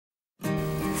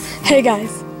Hey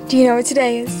guys, do you know what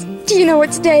today is? Do you know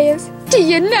what today is? Do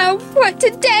you know what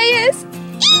today is?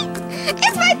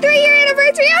 It's my 3-year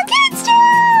anniversary on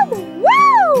Kinztube!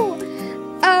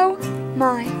 Woo! Oh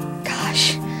my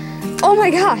gosh. Oh my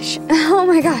gosh. Oh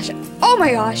my gosh. Oh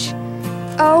my gosh.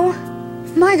 Oh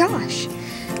my gosh.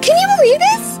 Can you believe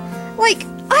this? Like,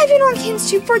 I've been on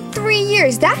Kinztube for 3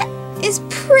 years. That is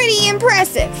pretty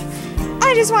impressive.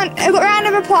 I just want a round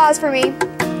of applause for me.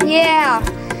 Yeah.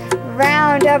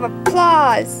 Round of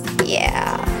applause.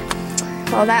 Yeah.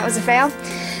 Well, that was a fail.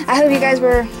 I hope you guys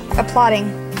were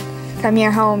applauding from your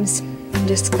homes and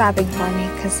just clapping for me,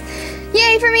 because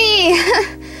yay for me.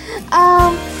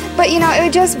 But you know,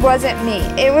 it just wasn't me.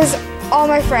 It was all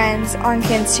my friends on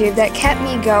Kinztube that kept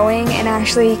me going and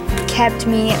actually kept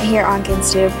me here on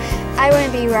Kinztube. I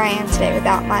wouldn't be where I am today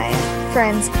without my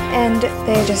friends, and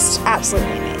they're just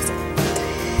absolutely amazing.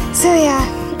 So yeah,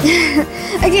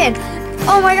 again,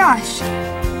 oh my gosh,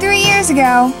 3 years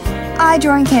ago, I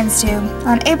joined Kinztube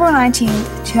on April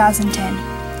 19th, 2010.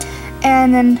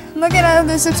 And then look at all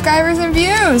the subscribers and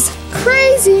views.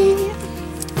 Crazy!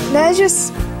 That is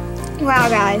just, wow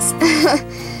guys.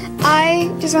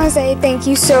 I just want to say thank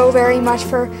you so very much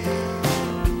for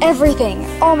everything.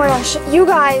 Oh my gosh, you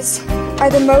guys are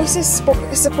the most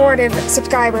supportive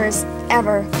subscribers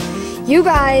ever. You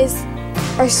guys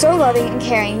are so loving and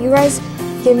caring. You guys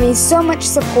give me so much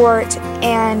support,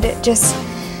 and just,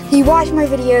 you watch my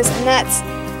videos, and that's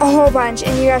a whole bunch,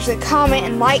 and you actually comment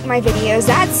and like my videos.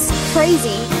 That's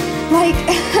crazy. Like,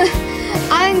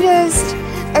 I'm just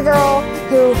a girl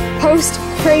who posts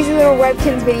crazy little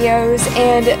Webkinz videos,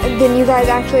 and then you guys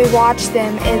actually watch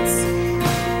them.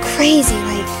 It's crazy.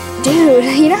 Like, dude,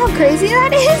 you know how crazy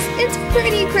that is? It's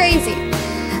pretty crazy.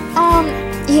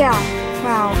 Yeah,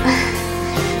 wow.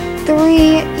 3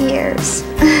 years.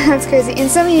 That's crazy. And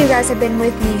some of you guys have been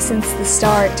with me since the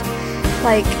start.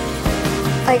 Like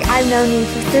I've known you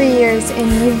for 3 years,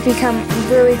 and you've become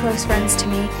really close friends to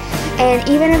me. And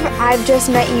even if I've just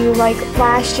met you like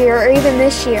last year or even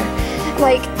this year,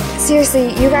 like seriously,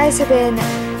 you guys have been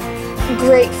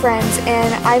great friends,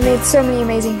 and I've made so many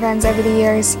amazing friends over the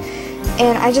years.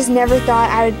 And I just never thought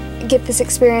I would get this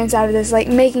experience out of this, like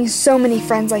making so many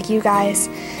friends like you guys,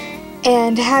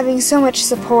 and having so much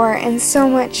support and so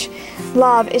much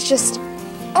love. It's just,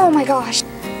 oh my gosh.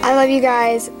 I love you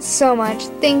guys so much.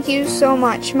 Thank you so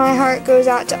much. My heart goes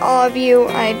out to all of you.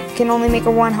 I can only make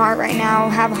a 1 heart right now,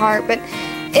 have a heart, but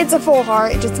it's a full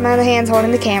heart. It's just my other hand's holding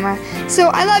the camera. So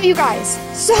I love you guys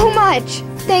so much.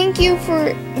 Thank you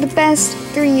for the best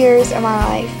 3 years of my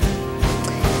life.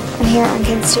 And here on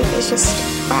Kinztube, it's just,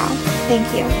 wow. Thank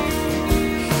you.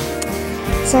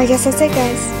 So I guess that's it,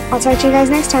 guys. I'll talk to you guys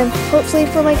next time. Hopefully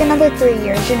for like another 3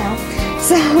 years, you know.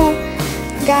 So,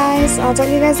 guys, I'll talk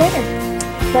to you guys later.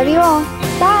 Love you all.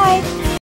 Bye.